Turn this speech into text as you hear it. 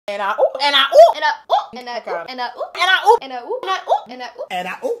And I ooh, and I ooh, and I ooh, and I ooh, and I ooh, and I ooh, and I ooh, and I ooh, and I ooh, and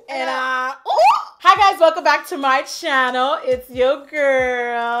I ooh, and I ooh. Hi guys, welcome back to my channel. It's your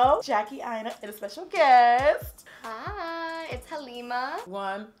girl, Jackie Aina, and a special guest. Hi, it's Halima.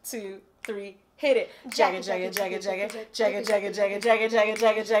 1, 2, 3. Hit it. Jagga, jagga, jagga, jagga, jagga, jagga, jagga, jagga, jagga,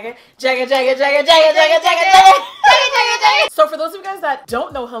 jagga, jagga, jagga, jagga, jagga, jagga, jagga, jagga. So for those of you guys that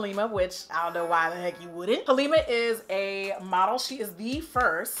don't know Halima, which I don't know why the heck you wouldn't, Halima is a model. She is the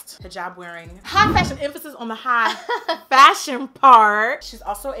first hijab wearing, high fashion, emphasis on the high fashion part. She's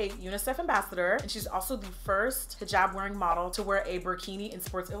also a UNICEF ambassador, and she's also the first hijab wearing model to wear a burkini in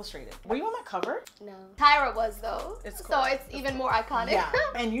Sports Illustrated. Were you on that cover? No. Tyra was though. It's cool. So it's even more iconic. Yeah.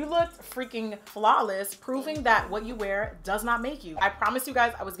 And you looked freaking flawless, proving that what you wear does not make you. I promised you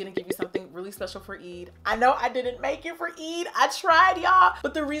guys I was gonna give you something really special for Eid. I know I didn't make it for Eid. I tried, y'all.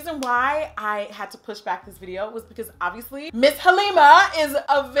 But the reason why I had to push back this video was because obviously Miss Halima is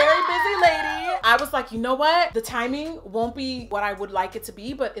a very busy lady. I was like, you know what? The timing won't be what I would like it to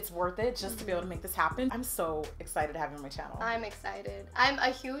be, but it's worth it just to be able to make this happen. I'm so excited to have you on my channel. I'm excited. I'm a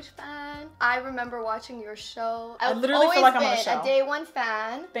huge fan. I remember watching your show. I literally feel like I'm on a show. A day one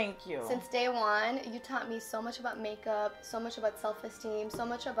fan. Thank you. Since day one, you taught me so much about makeup, so much about self-esteem, so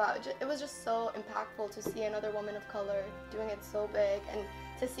much about, it was just so impactful to see another woman of color doing it so big and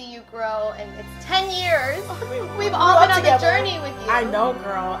to see you grow. And it's 10 years. We've all been on the journey with you. I know,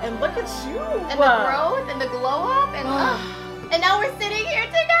 girl. And look at you. And the growth and the glow up and now we're sitting here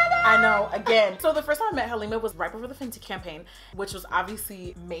together. I know, again. So the first time I met Halima was right before the Fenty campaign, which was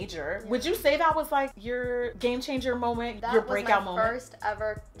obviously major. Yeah. Would you say that was like your game changer moment, your breakout moment? That was my first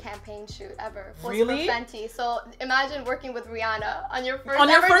ever campaign shoot ever. Really? For Fenty. So imagine working with Rihanna on your first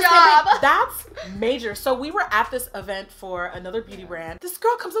ever job. Campaign. That's major. So we were at this event for another beauty brand. This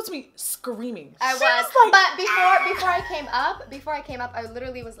girl comes up to me screaming. I was like, but before I came up, I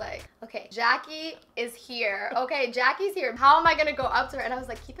literally was like, okay, Jackie is here. Okay, Jackie's here. How am I gonna go up to her? And I was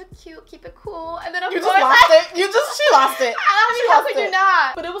like, keep it cute, keep it cool. And then of course, she lost it. How could you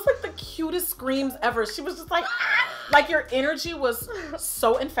not? But it was like the cutest screams ever. She was just like your energy was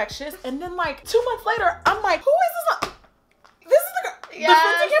so infectious. And then like 2 months later, I'm like, who is this? This is the girl. Yes.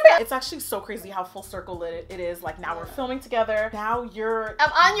 The Fenty campaign. It's actually so crazy how full circle it is. Like now we're filming together. Now I'm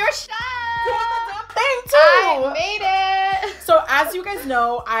on your show. Doing the damn thing too. I made it. So as you guys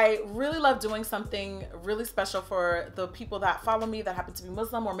know, I really love doing something really special for the people that follow me that happen to be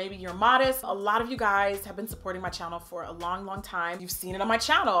Muslim, or maybe you're modest. A lot of you guys have been supporting my channel for a long, long time. You've seen it on my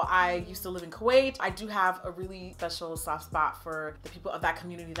channel. I used to live in Kuwait. I do have a really special soft spot for the people of that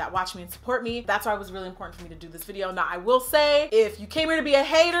community that watch me and support me. That's why it was really important for me to do this video. Now I will say, if you came here to be a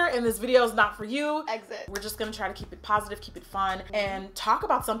hater and this video is not for you, exit. We're just gonna try to keep it positive, keep it fun, and talk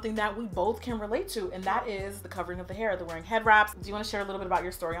about something that we both can relate to, and that is the covering of the hair, the wearing head wraps. Do you want to share a little bit about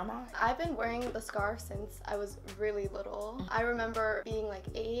your story on that? I've been wearing the scarf since I was really little. I remember being like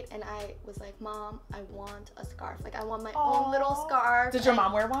 8 and I was like, Mom, I want a scarf. Like I want my own little scarf. Did your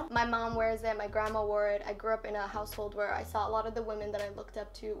mom wear one? My mom wears it, my grandma wore it. I grew up in a household where I saw a lot of the women that I looked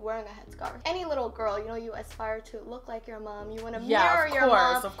up to wearing a headscarf. Any little girl, you know, you aspire to look like your mom. You want to mirror your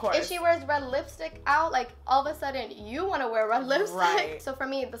mom. Of course. If she wears red lipstick out, like all of a sudden you want to wear red lipstick. Right. So for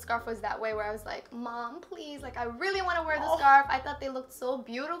me, the scarf was that way where I was like, Mom, please, like I really want to wear the scarf. I thought they looked so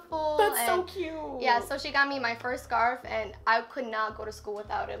beautiful. That's so cute. Yeah, so she got me my first scarf and I could not go to school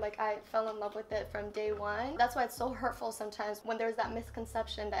without it. Like I fell in love with it from day one. That's why it's so hurtful sometimes when there's that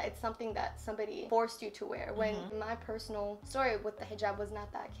misconception that it's something that somebody forced you to wear, when my personal story with the hijab was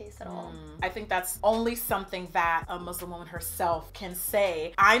not that case at all. I think that's only something that a Muslim woman herself can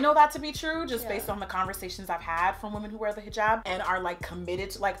say. I know that to be true just based on the conversations I've had from women who wear the hijab and are like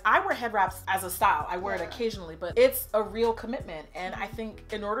committed to, like, I wear head wraps as a style. I wear it occasionally, but it's a real commitment. And I think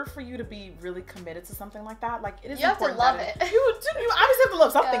in order for you to be really committed to something like that, like it is important. You have to love it. You obviously have to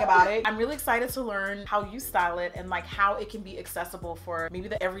love something about it. I'm really excited to learn how you style it and like how it can be accessible for maybe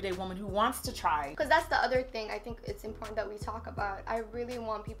the everyday woman who wants to try. Because that's the other thing I think it's important that we talk about. I really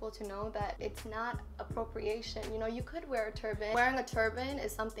want people to know that it's not appropriation. You know, you could wear a turban. Wearing a turban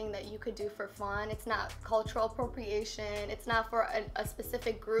is something that you could do for fun. It's not cultural appropriation. It's not for a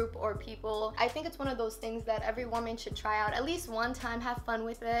specific group or people. I think it's one of those things that every woman should try out at least one time, have fun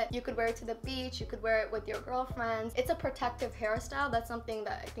with it. You could wear it to the beach, you could wear it with your girlfriends. It's a protective hairstyle. That's something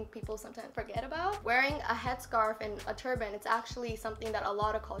that I think people sometimes forget about. Wearing a headscarf and a turban, it's actually something that a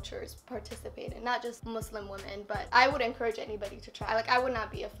lot of cultures participate in, not just Muslim women, but I would encourage anybody to try. Like I would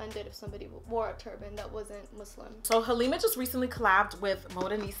not be offended if somebody wore a turban that wasn't Muslim. So Halima just recently collabed with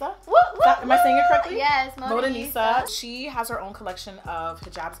Modanisa. Am I saying it correctly? Yes, Modanisa. She has her own collection of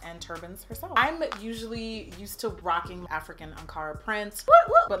hijabs and turbans herself. I'm usually used to rocking African Ankara prints,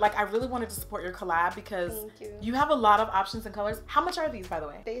 but like I really wanted to support your collab because you have a lot of options and colors. How much are these, by the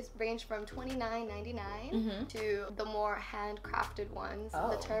way? They range from $29.99 to the more handcrafted ones,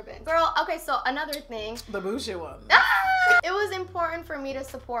 the turban. Girl, okay, so another thing. The bougie ones. It was important for me to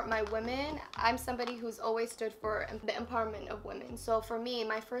support my women. I'm somebody who's always stood for the empowerment of women. So for me,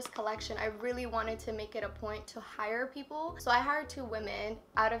 my first collection, I really wanted to make it a point to hire people. So I hired 2 women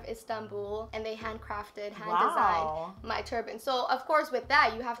out of Istanbul, and they handcrafted, hand-designed my turban. So of course with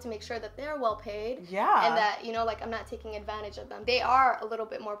that, you have to make sure that they're well paid. Yeah. And that, you know, like I'm not taking advantage of them. They are a little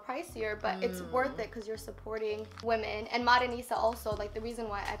bit more pricier, but it's worth it because you're supporting women. And Madanisa also, like the reason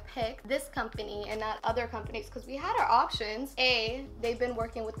why I picked this company and not other companies, because we had our options. A, they've been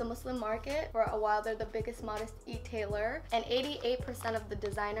working with the Muslim market for a while. They're the biggest modest e-tailer, and 88% of the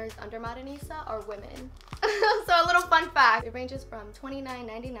designers under Madanisa are women. So a little fun fact, it ranges from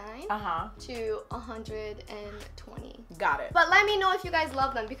 $29.99 to $120. Got it. But let me know if you guys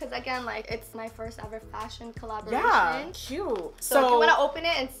love them, because again, like, it's my first ever fashion collaboration. Yeah, cute. So if you want to open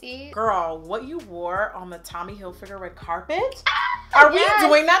it and see. Girl, what you wore on the Tommy Hilfiger red carpet? Are we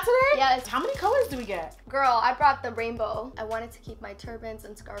doing that today? Yes. How many colors do we get? Girl, I brought the rainbow. I wanted to keep my turbans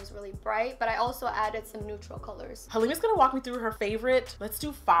and scarves really bright, but I also added some neutral colors. Halima's gonna walk me through her favorite. Let's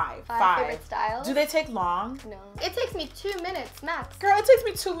do 5. 5 favorite styles. Do they take long? No. It takes me 2 minutes max. Girl, it takes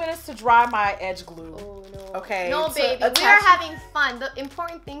me 2 minutes to dry my edge glue. Oh no. Okay. No, baby. We are having fun. The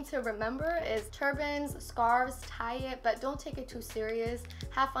important thing to remember is turbans, scarves, tie it, but don't take it too serious.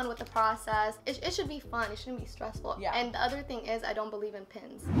 Have fun with the process. It should be fun. It shouldn't be stressful. Yeah. And the other thing is, I don't believe in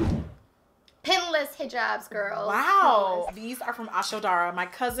pins. Pinless hijabs, girls. Wow. Pinless. These are from Ashodara. My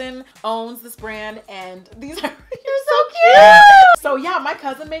cousin owns this brand, and these are You're so cute. So yeah, my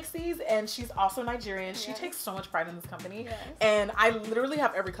cousin makes these, and she's also Nigerian. She takes so much pride in this company. Yes. And I literally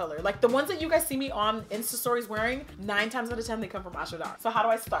have every color. Like the ones that you guys see me on Insta stories wearing, 9 times out of 10 they come from Ashodara. So how do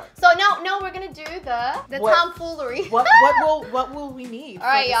I start? So no, we're gonna do the tomfoolery. What will we need All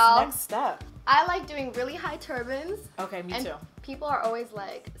right, for this y'all. next step? I like doing really high turbans. Okay, me and too. People are always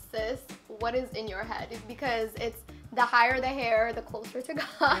like, sis, what is in your head? Because it's the higher the hair, the closer to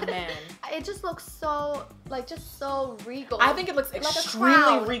God. Amen. It just looks so, like, just so regal. I think it looks like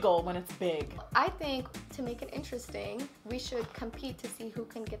extremely regal when it's big. I think to make it interesting, we should compete to see who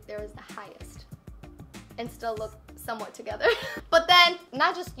can get theirs the highest and still look somewhat together. But then,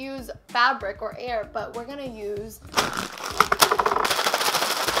 not just use fabric or air, but we're gonna use...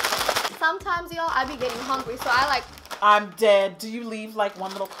 Sometimes, y'all, I be getting hungry, so I like... I'm dead. Do you leave like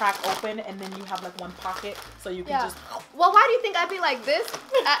one little crack open and then you have like one pocket so you can just... Well, why do you think I'd be like this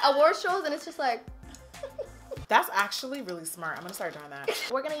at award shows and it's just like... That's actually really smart. I'm gonna start doing that.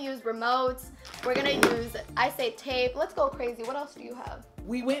 We're gonna use remotes. We're gonna use, I say tape. Let's go crazy. What else do you have?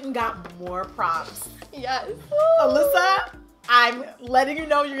 We went and got more props. Yes. Alyssa, I'm letting you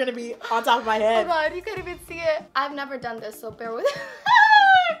know you're gonna be on top of my head. Oh God, you can't even see it. I've never done this, so bear with me.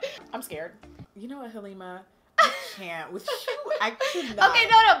 I'm scared. You know what, Halima? I can't with you. I cannot. Okay,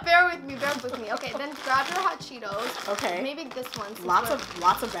 no, bear with me. Okay, then grab your hot Cheetos. Okay. Maybe this one. Lots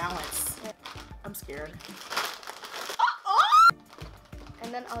of balance. Yeah. I'm scared.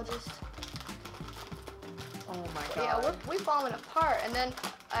 And then I'll just... Oh my God. Yeah, we're falling apart. And then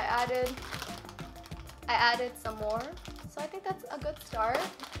I added some more. So I think that's a good start.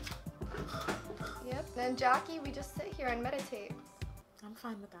 Yep. Then Jackie, we just sit here and meditate. I'm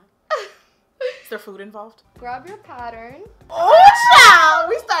fine with that. Is there food involved? Grab your pattern. Oh, child!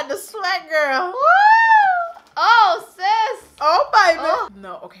 We starting to sweat, girl. Woo! Oh, sis! Oh, baby! Oh.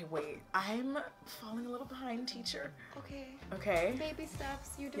 No, okay, wait. I'm falling a little behind, teacher. Okay. Okay. Baby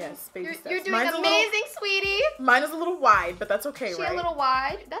steps. You're doing, Yes, baby steps. You're doing Mine's amazing, sweetie. Mine is a little wide, but that's okay, She right? a little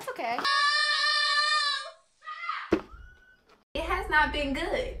wide. That's okay. It has not been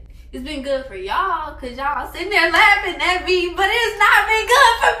good. It's been good for y'all, cause y'all sitting there laughing at me, but it's not been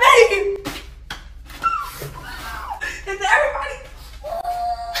good for me. Is everybody?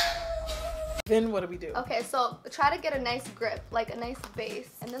 Then what do we do? Okay, so try to get a nice grip, like a nice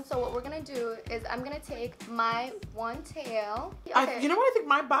base. And then so what we're gonna do is I'm gonna take my one tail. Okay. You know what? I think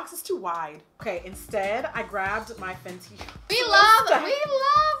my box is too wide. Okay, instead I grabbed my Fenty. We love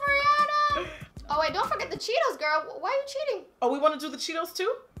Rihanna. Oh wait, don't forget the Cheetos, girl. Why are you cheating? Oh, we want to do the Cheetos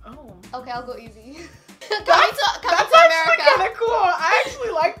too? Oh. Okay, I'll go easy. That's come to actually America. kind of cool. I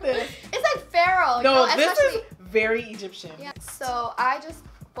actually like this. It's like Pharaoh. No, you know, this is very Egyptian. Yeah. So I just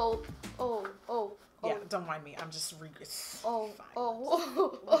fold. Oh. Yeah, don't mind me. I'm just We're just just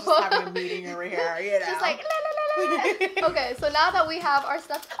having a meeting over here, you know. Just like la. Okay, so now that we have our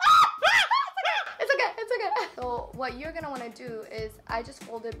stuff. It's okay. So what you're gonna want to do is I just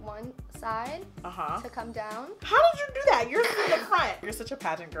folded one side to come down. How did you do that? You're in the front. You're such a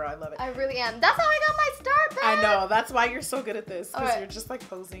pageant girl. I love it. I really am. That's how I got my start, babe. I know. That's why you're so good at this. Because you're just like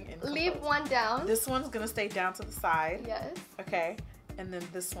posing and leave one down. This one's gonna stay down to the side. Yes. Okay. And then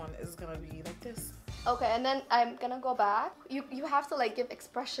this one is gonna be like this. Okay, and then I'm gonna go back. You have to like give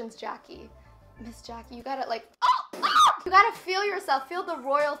expressions, Jackie. Miss Jackie, you gotta like, you gotta feel yourself, feel the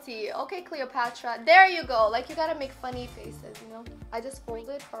royalty. Okay, Cleopatra, there you go. Like you gotta make funny faces, you know? I just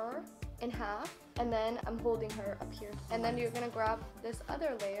folded her in half and then I'm holding her up here. And then you're gonna grab this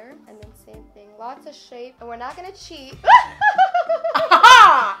other layer and then same thing. Lots of shape and we're not gonna cheat.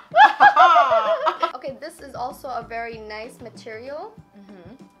 Okay, this is also a very nice material.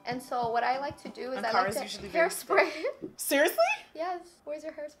 And so what I like to do is I like to hairspray. Seriously? Yes. Where's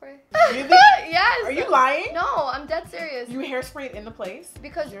your hairspray? Really? Yes. Are you lying? No, I'm dead serious. You hairspray it into place?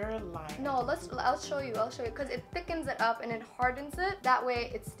 Because you're lying. No, I'll show you. Because it thickens it up and it hardens it. That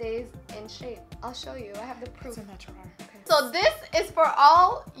way it stays in shape. I'll show you. I have the proof. It's in that drawer. Okay. So this is for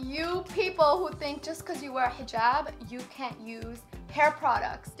all you people who think just because you wear a hijab, you can't use hair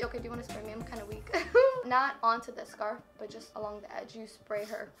products. Okay, do you want to spray me? I'm kind of weak. Not onto the scarf, but just along the edge. You spray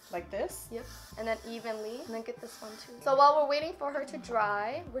her. Like this? Yep. And then evenly. And then get this one too. So while we're waiting for her to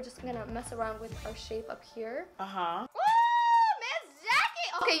dry, we're just gonna mess around with our shape up here. Uh-huh. Woo! Miss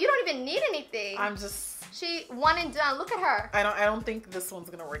Jackie! Okay, you don't even need anything. I'm just... She one and done. Look at her. I don't think this one's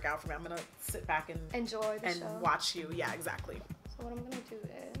gonna work out for me. I'm gonna sit back and enjoy the show. And watch you. Yeah, exactly. So what I'm gonna do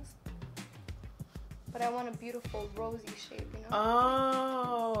is... But I want a beautiful rosy shape, you know?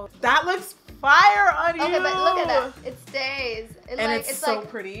 Oh, that looks fire on you. Okay, but look at that. It stays. It's so like,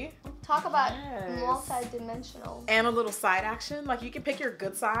 pretty. Talk about multi-dimensional. And a little side action. Like you can pick your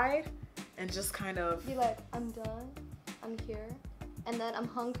good side and just kind of... Be like, I'm done. I'm here. And then I'm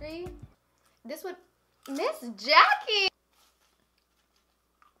hungry. This would... Miss Jackie!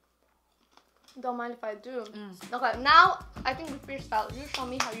 Don't mind if I do. Okay, now I think we freestyle. You show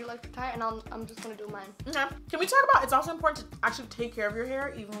me how you like to tie it, and I'm just gonna do mine. Okay. Can we talk about? It's also important to actually take care of your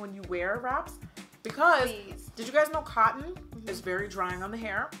hair even when you wear wraps, because did you guys know cotton is very drying on the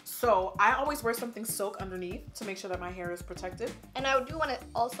hair? So I always wear something silk underneath to make sure that my hair is protected. And I do want to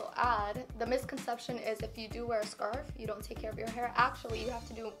also add, the misconception is if you do wear a scarf, you don't take care of your hair. Actually, you have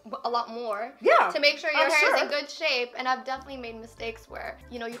to do a lot more to make sure your hair is in good shape. And I've definitely made mistakes where,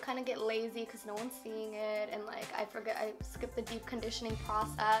 you know, you kind of get lazy because no one's seeing it. And like, I skip the deep conditioning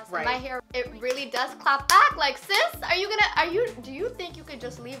process. And my hair, it really does clap back. Like, sis, do you think you could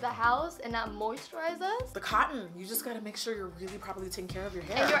just leave the house and not moisturize us? The cotton, you just got to make sure you're really properly taking care of your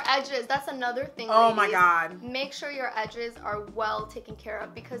hair. And your edges, that's another thing. Oh ladies. my God. Make sure your edges are well taken care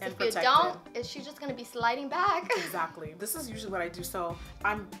of, because if you don't, she's just gonna be sliding back. Exactly. This is usually what I do. So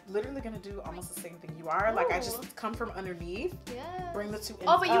I'm literally gonna do almost the same thing you are. Like I just come from underneath, bring the two ends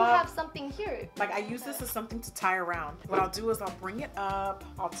but you have something here. Like I use this as something to tie around. What I'll do is I'll bring it up,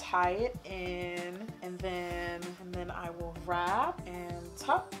 I'll tie it in, and then I will wrap and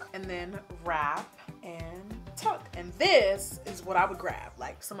tuck, and then wrap and tuck. And this is what I would grab.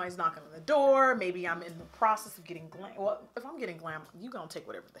 Like somebody's knocking on the door, maybe I'm in the process of getting glam. Well, if I'm getting glam, you gonna take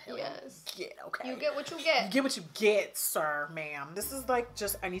whatever the hell you get, okay? You get what you get. You get what you get, sir, ma'am. This is like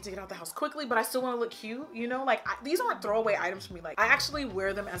just, I need to get out the house quickly, but I still want to look cute, you know? Like these aren't throwaway items for me. Like I actually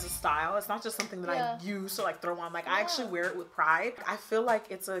wear them as a style. It's not just something that I use to like throw on. Like I actually wear it with pride. I feel like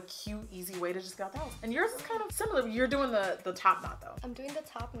it's a cute, easy way to just get out the house. And yours is kind of similar. You're doing the top knot though. I'm doing the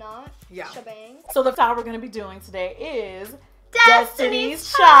top knot. Shebang. So the style we're gonna be doing today is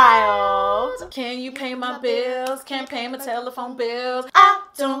Destiny's Child. Can you pay my bills? Can't pay my telephone bills. I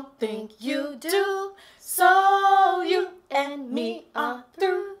don't think you do. So you and me are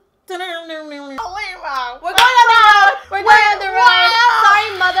through. We're going on the ride.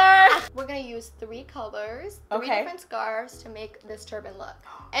 Sorry, mother. We're gonna use 3 colors, 3 different scarves to make this turban look.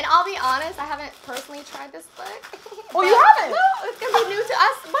 And I'll be honest, I haven't personally tried this look. Oh, you haven't? No, it's gonna be new to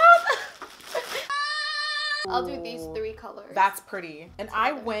us both. I'll do these 3 colors. That's pretty. And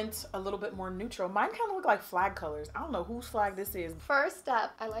I went a little bit more neutral. Mine kind of look like flag colors. I don't know whose flag this is. First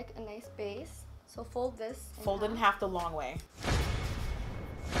step, I like a nice base. So fold this. Fold it in half the long way.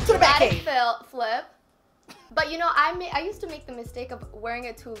 To the back flip. But you know, I used to make the mistake of wearing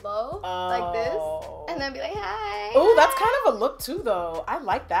it too low, like this, and then be like, hi. Oh, that's kind of a look too, though. I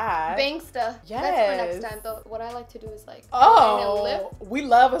like that. Bangsta. Yes. That's for next time, though. What I like to do is like, we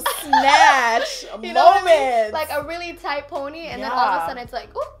love a snatch you moment. Know what I mean? Like a really tight pony, and then all of a sudden it's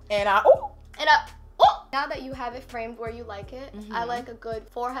like, ooh. And I, ooh. Now that you have it framed where you like it, I like a good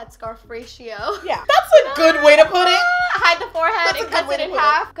forehead scarf ratio. Yeah, that's a good way to put it. Hide the forehead and cut it in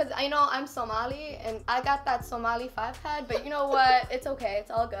half. Because I know I'm Somali and I got that Somali 5 head, but you know what? It's okay.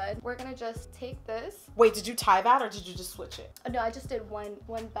 It's all good. We're gonna just take this. Wait, did you tie that or did you just switch it? No, I just did one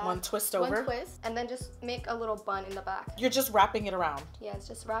back. One twist over? One twist, and then just make a little bun in the back. You're just wrapping it around? Yeah, it's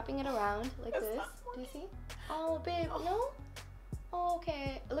just wrapping it around like this. Do you see? Oh, babe, no? Oh,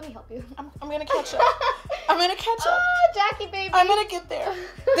 okay. Let me help you. I'm gonna catch up. I'm gonna catch up. Oh, Jackie, baby. I'm gonna get there.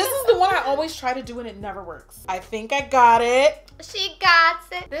 This is the one I always try to do and it never works. I think I got it. She got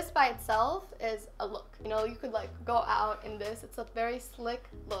it. This by itself is a look. You know, you could like go out in this. It's a very slick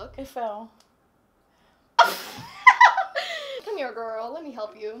look. It fell. Come here, girl. Let me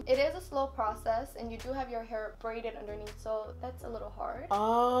help you. It is a slow process and you do have your hair braided underneath, so that's a little hard.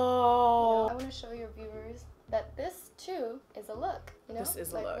 Oh. You know, I want to show your viewers that this too is a look. You know? This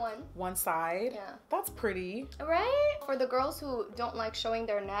is like a look. One side. Yeah. That's pretty. Right? For the girls who don't like showing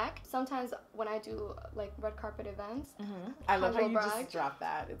their neck, sometimes when I do like red carpet events, I love how you just drop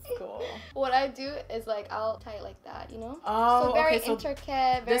that. It's cool. What I do is like I'll tie it like that, you know? Oh, so very okay, so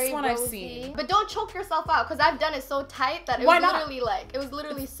intricate, very this one rosy. I've seen. But don't choke yourself out because I've done it so tight that it Why was not? literally like it was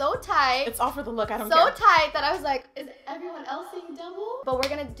literally so tight. It's all for the look. I don't so care. tight that I was like, is everyone else seeing double? But we're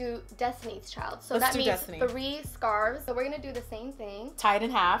gonna do Destiny's Child. So Let's that do means Destiny. 3 scarves. So we're gonna do the same thing. Tie it in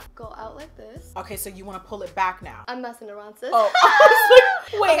half. Go out like this. Okay, so you want to pull it back now. I'm messing around, sis. Oh, I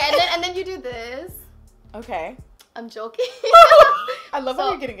was like, wait. Okay, and then you do this. Okay. I'm joking. I love how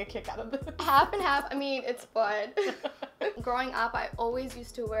you're getting a kick out of this. Half and half. I mean, it's fun. Growing up, I always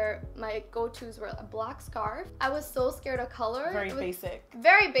used to wear, my go-tos were a black scarf. I was so scared of color. Very basic.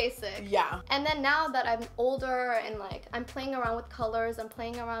 Very basic. Yeah. And then now that I'm older and like I'm playing around with colors, I'm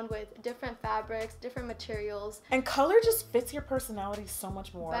playing around with different fabrics, different materials. And color just fits your personality so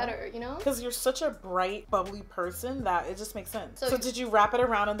much more. Better, you know? Because you're such a bright, bubbly person that it just makes sense. So So did you wrap it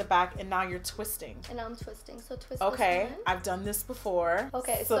around in the back and now you're twisting? And now I'm twisting. So twist Okay, this one. I've done this before.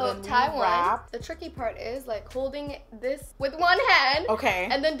 Okay, so then we tie one. wrap. The tricky part is like holding this with one hand. Okay.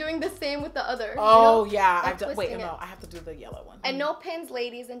 And then doing the same with the other. Oh, you know? yeah. Like I've done. Wait, twisting no. it. I have to do the yellow one. And no pins,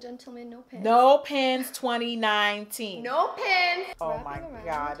 ladies and gentlemen, no pins. No pins 2019. No pins. Oh Wrapping my around.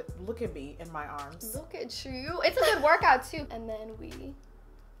 God. Look at me in my arms. Look at you. It's a good workout too. And then we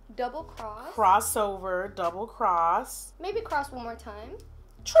double cross. Crossover, double cross, Maybe cross one more time.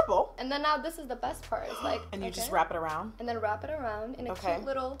 triple. And then now this is the best part. It's like And you okay. just wrap it around. And then wrap it around in a Okay. cute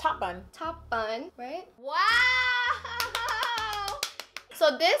little Top bun. top bun, right? Wow!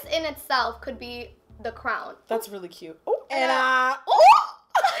 So this in itself could be the crown. That's really cute. Oh, and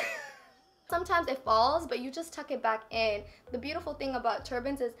Sometimes it falls, but you just tuck it back in. The beautiful thing about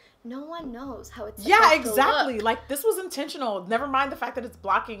turbans is no one knows how it's yeah, supposed to exactly. look. Like this was intentional. Never mind the fact that it's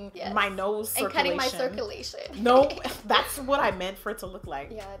blocking Yes. my nose And circulation. cutting my circulation. No, that's what I meant for it to look like.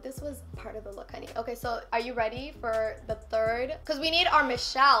 Yeah, this was part of the look, honey. Okay, so are you ready for the third? Because we need our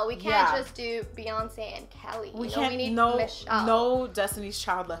Michelle. We can't just do Beyonce and Kelly. We you can't. know, we need no, Michelle. no Destiny's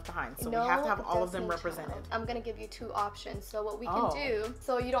Child left behind. So No we have to have all of them Destiny's represented. Child. I'm gonna give you 2 options. So what we can do,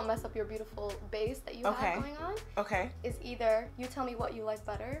 so you don't mess up your beautiful base that you have going on, Okay. is either you tell me what you like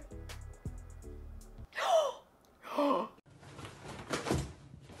better.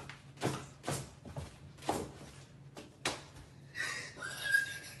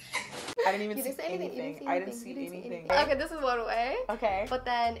 I didn't even You see didn't say anything. You anything. didn't see I didn't anything. see You didn't see anything. Okay, this is one way. Okay. But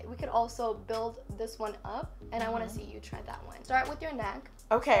then we could also build this one up, and I want to see you try that one. Start with your neck.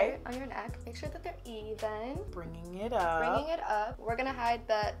 Okay. Start on your neck. Make sure that they're even. Bringing it up. Bringing it up. We're gonna hide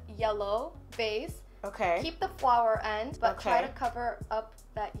the yellow base. Okay. Keep the flower end, but try Okay. to cover up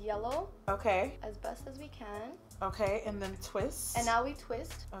that yellow Okay. as best as we can. Okay. And then twist. And now we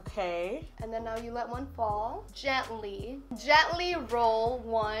twist. Okay. And then now you let one fall. Gently. Gently roll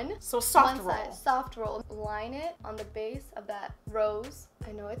one. So soft one roll. side. Soft roll. Line it on the base of that rose.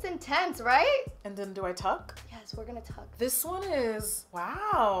 I know, it's intense, right? And then do I tuck? Yes, we're gonna tuck. This one is,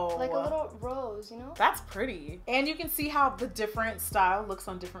 wow. Like a little rose, you know? That's pretty. And you can see how the different style looks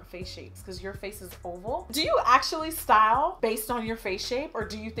on different face shapes because your face is oval. Do you actually style based on your face shape or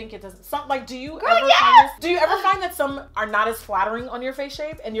do you think it doesn't? Do you ever find that some are not as flattering on your face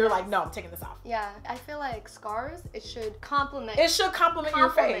shape and you're like, no, I'm taking this off? Yeah, I feel like scars, it should complement. It should complement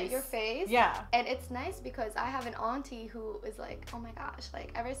your face. Your face. Yeah. And it's nice because I have an auntie who is like, oh my gosh,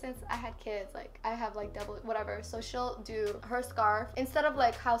 like ever since I had kids, like I have like double whatever. So she'll do her scarf instead of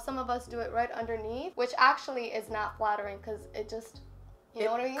like how some of us do it right underneath, which actually is not flattering because it just You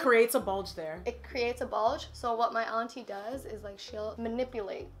know what I mean? It creates a bulge there. It creates a bulge. So what my auntie does is like she'll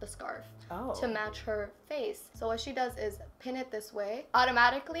manipulate the scarf to match her face. So what she does is pin it this way.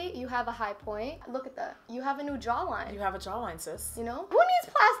 Automatically, you have a high point. Look at that. You have a new jawline. You have a jawline, sis. You know? Who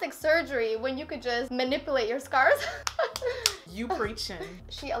needs plastic surgery when you could just manipulate your scars? You preaching.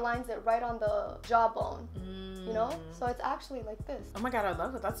 She aligns it right on the jawbone. You know? So it's actually like this. Oh my god, I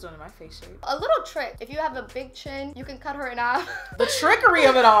love what that's doing in my face shape. A little trick. If you have a big chin, you can cut her in half. The trickery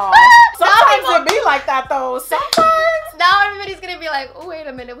of it all. Sometimes it be like that though. Sometimes. Now everybody's gonna be like, oh, wait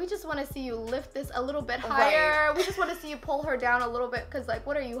a minute. We just want to see you lift this a little bit higher. Right. We just want to see you pull her down a little bit because like,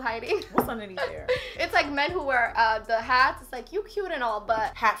 what are you hiding? What's underneath there? It's like men who wear the hats. It's like, you cute and all,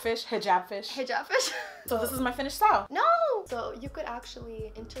 but... Hatfish, hijab fish. Hijab fish. So this is my finished style. No! So you could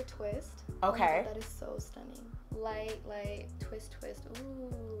actually intertwist. Okay. Oh, that is so stunning. Light, twist.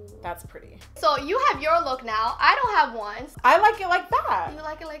 Ooh. That's pretty. So you have your look now. I don't have one. I like it like that. You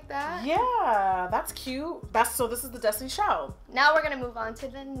like it like that? Yeah, that's cute. So this is the Destiny Shell. Now we're gonna move on to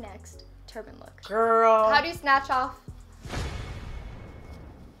the next turban look. Girl. How do you snatch off?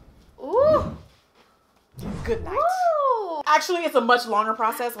 Ooh. Good night. Ooh. Actually, it's a much longer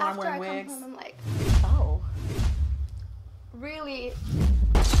process when After I'm wearing wigs. Come home, I'm like, oh. Really?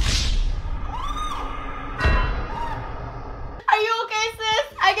 Are you okay,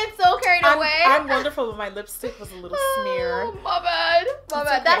 sis? I get so carried away. I'm wonderful, but my lipstick was a little smeared. My bad.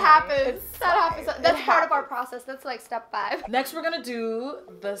 Okay. That happens. It's That happens. fine. That's It part of our happens. process. That's like step 5. Next, we're gonna do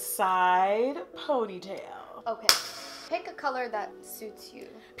the side ponytail. Okay. Pick a color that suits you.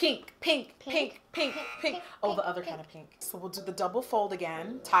 Pink. Oh, the other kind of pink. So we'll do the double fold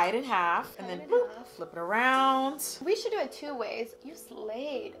again, tie it in half, and then flip it around. We should do it 2 ways. You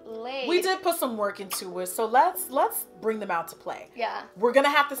slayed. We did put some work into it, so let's bring them out to play. Yeah. We're gonna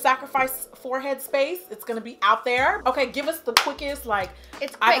have to sacrifice forehead space. It's gonna be out there. Okay, give us the quickest, like,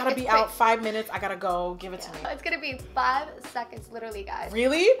 It's quick, I gotta it's be quick. out 5 minutes, I gotta go, give it to me. It's gonna be 5 seconds, literally, guys.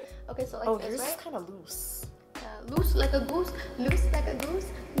 Really? Okay, so like Oh, this, yours right? is kind of loose. Loose like a goose, loose like a goose,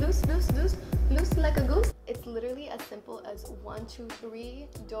 loose like a goose. It's literally as simple as 1, 2, 3,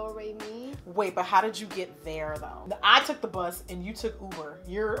 do, re, mi. Wait, but how did you get there though? I took the bus and you took Uber.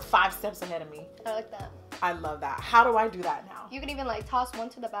 You're 5 steps ahead of me. I like that. I love that. How do I do that now? You can even like toss one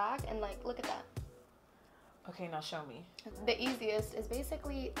to the back and like, look at that. Okay, now show me. The easiest is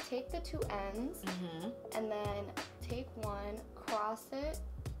basically take the 2 ends and then take one, cross it,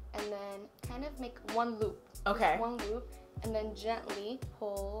 and then kind of make one loop. Okay. Just one loop, and then gently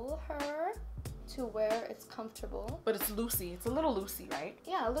pull her to where it's comfortable. But it's loosey. It's a little loosey, right?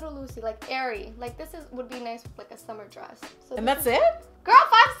 Yeah, a little loosey, like airy. Like this would be nice with like a summer dress. So And that's it? Girl,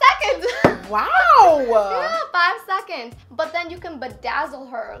 5 seconds! Wow! Yeah, 5 seconds. But then you can bedazzle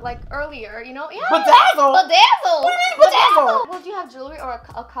her like earlier, you know? Yeah. Bedazzle? Bedazzle! What do you mean bedazzle? Well, do you have jewelry or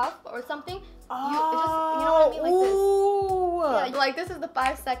a cuff or something? Oh, You know what I mean? Like this. ooh. Yeah, like this is the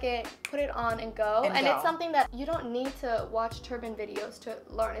 5 second, put it on and go. And And go. it's something that you don't need to watch turban videos to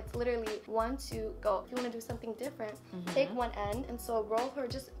learn. It's literally 1, 2, go. If you want to do something different, take one end and so roll her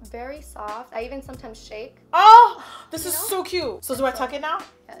just very soft. I even sometimes shake. Oh, this is know? so cute. So do I tuck it now?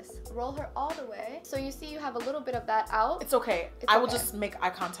 Yes, roll her all the way. So you see you have a little bit of that out. It's okay. It's I will okay. just make eye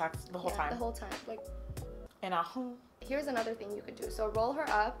contact the whole time. The whole time. Like, And here's another thing you could do. So roll her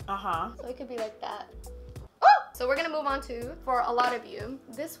up. So it could be like that. So we're gonna move on to, for a lot of you,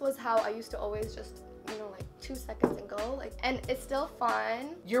 this was how I used to always just, you know, like 2 seconds and go. Like, and it's still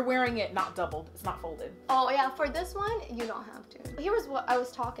fun. You're wearing it not doubled. It's not folded. Oh yeah, for this one, you don't have to. Here's what I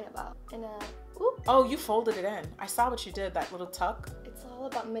was talking about. And Oh, you folded it in. I saw what you did, that little tuck. it's all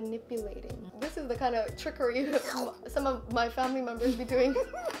about manipulating. This is the kind of trickery some of my family members be doing.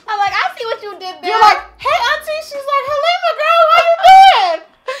 I'm like, I see what you did there. You're like, hey auntie. She's like, Halima girl, how you doing?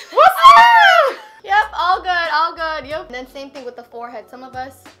 What's up? Yep, all good, yep. And then same thing with the forehead. Some of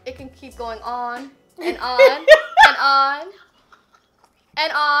us, it can keep going on and on and on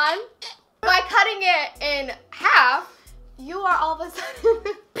and on. By cutting it in half, you are all of a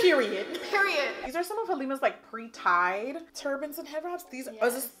sudden... Period. Period. These are some of Halima's like pre-tied turbans and head wraps. These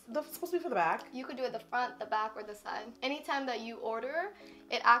is this supposed to be for the back? You could do it the front, the back, or the side. Anytime that you order,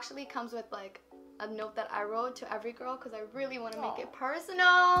 it actually comes with like a note that I wrote to every girl because I really want to make it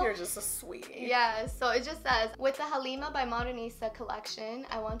personal. You're just a sweetie. Yeah, so it just says, with the Halima by Modernista collection,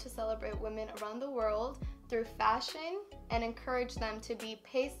 I want to celebrate women around the world through fashion and encourage them to be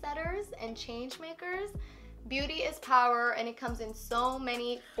pace setters and change makers. Beauty is power and it comes in so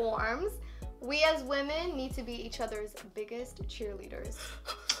many forms. We as women need to be each other's biggest cheerleaders.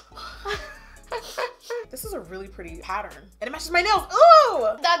 This is a really pretty pattern. And it matches my nails. Ooh!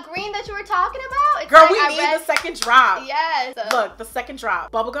 That green that you were talking about? It's Girl, like we need the second drop. Yes. Look, the second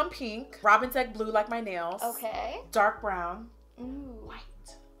drop. Bubblegum pink. Robin's egg blue like my nails. Okay. Dark brown. Ooh. White.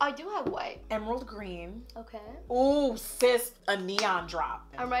 I do have white. Emerald green. Okay. Ooh, sis, a neon drop.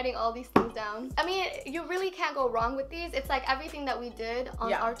 I'm writing all these things down. I mean, you really can't go wrong with these. It's like everything that we did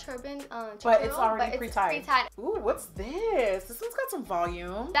on our turban tutorial, but it's already pre-tied. pre-tied. Ooh, what's this? This one's got some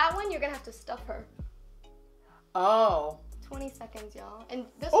volume. That one, you're gonna have to stuff her. Oh. 20 seconds, y'all. And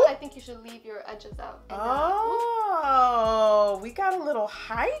this one, I think you should leave your edges out. And, oh, we got a little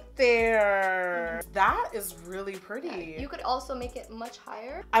height there. That is really pretty. yeah, you could also make it much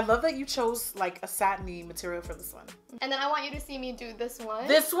higher. I love that you chose like a satiny material for this one. And then I want you to see me do this one.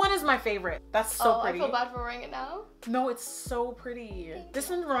 This one is my favorite. That's so pretty. I feel bad for wearing it now. No, it's so pretty. This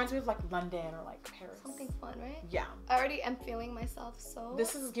one reminds me of like London or like Paris. Something fun, right? Yeah. I already am feeling myself so.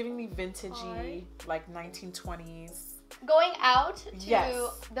 This is giving me vintagey, like 1920s. Going out to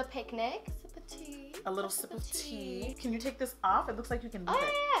the picnic, sip of tea. A little sip of tea. Can you take this off? It looks like you can move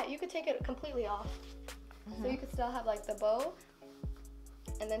it. Yeah, you could take it completely off. So you could still have like the bow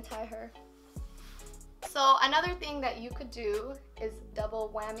and then tie her. So another thing that you could do is double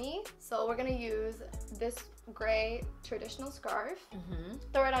whammy. So we're gonna use this gray traditional scarf.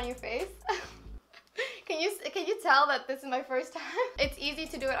 Throw it on your face. Can you tell that this is my first time? It's easy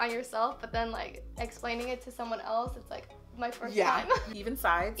to do it on yourself, but then like explaining it to someone else, it's like my first time. Even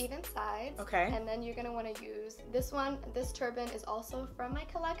sides. Even sides. Okay. And then you're gonna want to use this one. This turban is also from my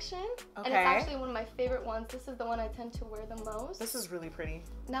collection. Okay. And it's actually one of my favorite ones. This is the one I tend to wear the most. This is really pretty.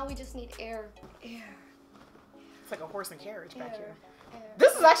 Now we just need air. Air. It's like a horse and carriage back here. Air.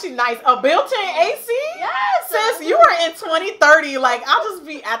 This is actually nice. A built-in AC? Yes! Sis, you are in 2030. Like, I'll just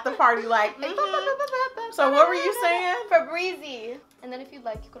be at the party like, So what were you saying? For breezy. And then if you'd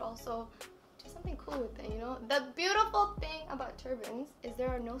like, you could also do something cool with it, you know? The beautiful thing about turbans is there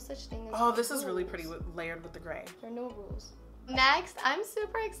are no such thing as Oh, this is rules. really pretty layered with the gray. There are no rules. Next, I'm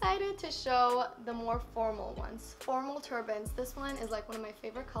super excited to show the more formal ones. Formal turbans. This one is like one of my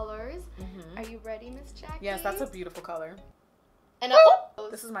favorite colors. Are you ready, Miss Jackie? Yes, that's a beautiful color. And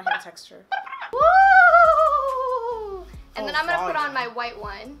This is my hair texture. Woo! And then I'm gonna put on my white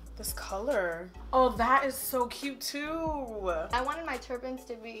one. This color. Oh, that is so cute too. I wanted my turbans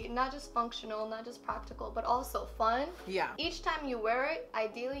to be not just functional, not just practical, but also fun. Yeah. Each time you wear it,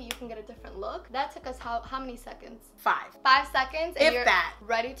 ideally you can get a different look. That took us how many seconds? 5. 5 seconds and If you're that.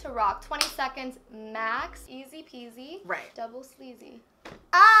 ready to rock. 20 seconds max. Easy peasy. Right. Double sleazy.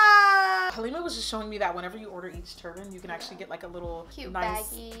 Halima was just showing me that whenever you order each turban, you can actually get like a little cute nice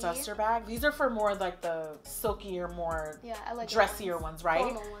baggy duster bag. These are for more like the silkier, more dressier ones, right?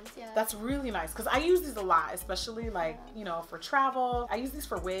 Formal ones, yeah. That's really nice because I use these a lot, especially like, you know, for travel. I use these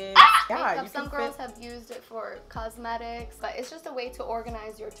for wigs. Yeah, Some girls have used it for cosmetics, but it's just a way to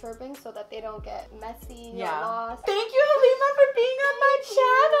organize your turban so that they don't get messy or lost. Thank you, Halima, for being on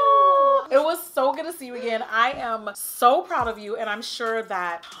my channel. It was so good to see you again. I am so proud of you, and I'm sure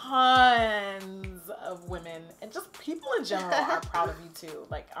that tons of women and just people in general are proud of you too.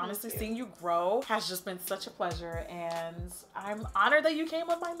 Like, honestly, seeing you grow has just been such a pleasure, and I'm honored that you came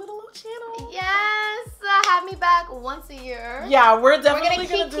on my little old channel. Yes, have me back once a year. Yeah, we're definitely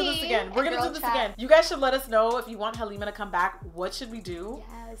gonna do this again. We're gonna girl do this chat. again. You guys should let us know if you want Halima to come back. What should we do?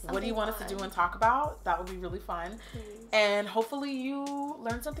 Yes, what do you want us to do and talk about? That would be really fun. Please. And hopefully you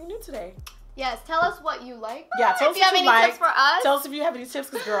learned something new today. Yes, tell us what you like. Yeah, tell us if you have any tips for us. Tell us if you have any tips,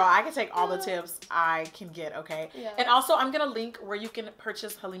 because girl, I can take all the tips I can get, okay? Yeah. And also, I'm gonna link where you can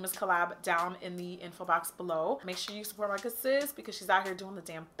purchase Halima's collab down in the info box below. Make sure you support my good sis, because she's out here doing the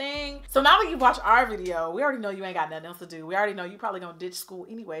damn thing. So now that you've watched our video, we already know you ain't got nothing else to do. We already know you probably gonna ditch school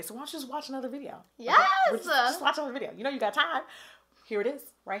anyway, so why don't you just watch another video? Yes! Okay? Just watch another video. You know you got time. Here it is,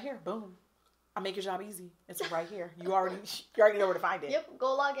 right here, boom. I make your job easy. It's right here. You already know where to find it. Yep,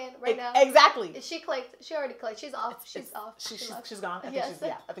 go log in right now. Exactly. She clicked. She already clicked. She's off. She's off. She's gone. I think Yes.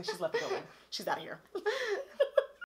 I think she's left the building. She's out of here.